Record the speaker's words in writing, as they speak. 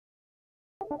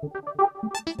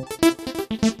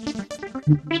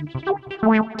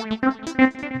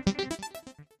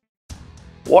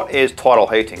What is tidal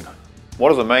heating? What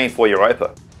does it mean for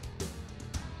Europa?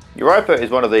 Europa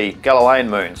is one of the Galilean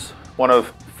moons, one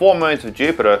of 4 moons of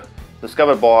Jupiter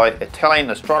discovered by Italian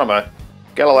astronomer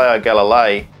Galileo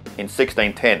Galilei in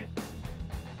 1610.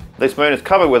 This moon is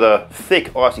covered with a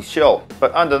thick icy shell,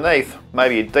 but underneath may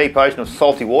be a deep ocean of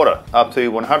salty water up to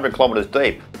 100 kilometers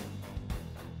deep.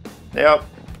 Now,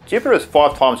 Jupiter is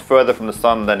 5 times further from the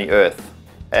Sun than the Earth,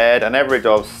 at an average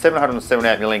of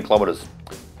 778 million kilometers.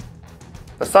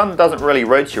 The Sun doesn't really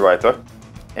reach Europa,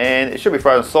 and it should be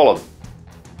frozen solid.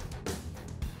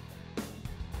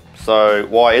 So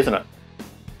why isn't it?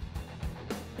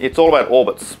 It's all about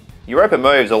orbits. Europa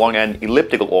moves along an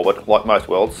elliptical orbit, like most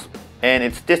worlds, and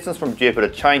its distance from Jupiter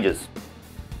changes.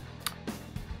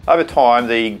 Over time,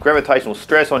 the gravitational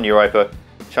stress on Europa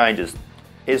changes.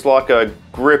 It's like a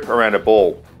grip around a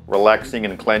ball, relaxing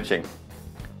and clenching.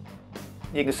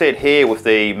 You can see it here with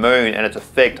the moon and its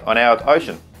effect on our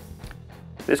ocean.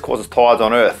 This causes tides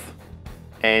on Earth,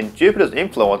 and Jupiter's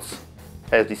influence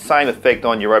has the same effect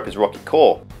on Europa's rocky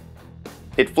core.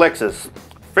 It flexes.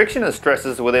 Friction and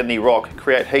stresses within the rock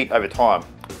create heat over time.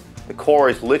 The core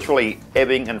is literally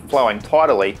ebbing and flowing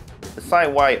tidally, the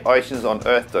same way oceans on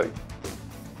Earth do.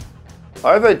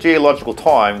 Over geological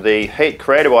time, the heat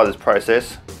created by this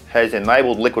process has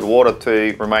enabled liquid water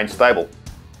to remain stable.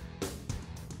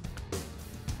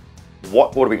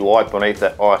 What would it be like beneath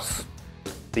that ice?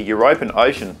 The European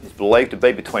Ocean is believed to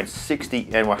be between 60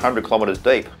 and 100 kilometers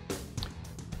deep.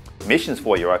 Missions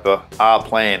for Europa are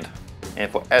planned,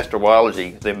 and for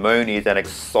astrobiology, the moon is an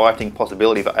exciting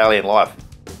possibility for alien life.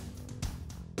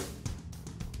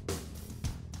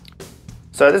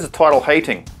 So this is tidal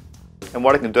heating and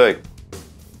what it can do.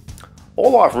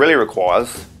 All life really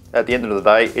requires, at the end of the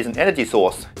day, is an energy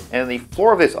source, and the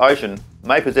floor of this ocean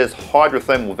may possess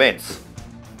hydrothermal vents.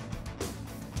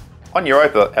 On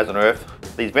Europa, as on Earth,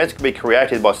 these vents can be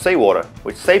created by seawater,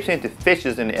 which seeps into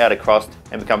fissures in the outer crust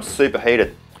and becomes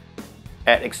superheated.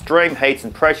 At extreme heats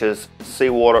and pressures,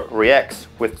 seawater reacts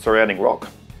with surrounding rock,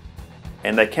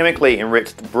 and a chemically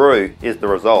enriched brew is the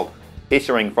result,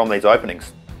 issuing from these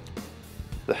openings.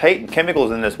 The heat and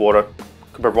chemicals in this water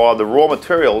can provide the raw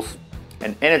materials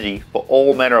and energy for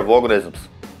all manner of organisms.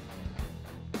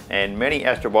 And many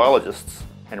astrobiologists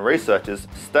and researchers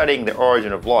studying the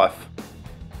origin of life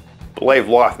believe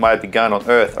life may have begun on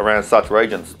Earth around such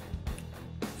regions.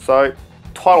 So,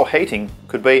 tidal heating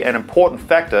could be an important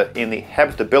factor in the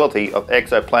habitability of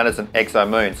exoplanets and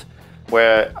exomoons,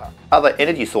 where other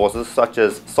energy sources such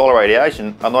as solar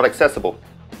radiation are not accessible.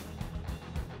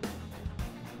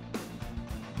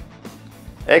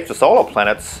 Extrasolar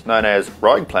planets, known as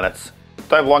rogue planets,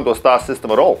 don't belong to a star system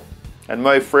at all and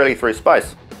move freely through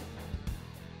space.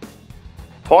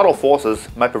 Tidal forces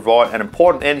may provide an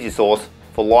important energy source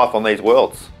for life on these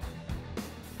worlds.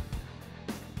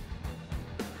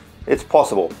 It's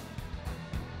possible.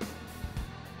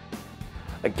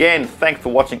 Again, thanks for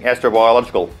watching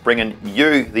Astrobiological, bringing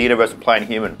you the universe of plain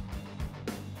human.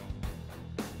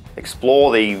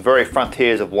 Explore the very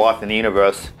frontiers of life in the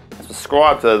universe and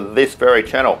subscribe to this very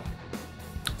channel.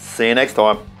 See you next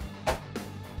time.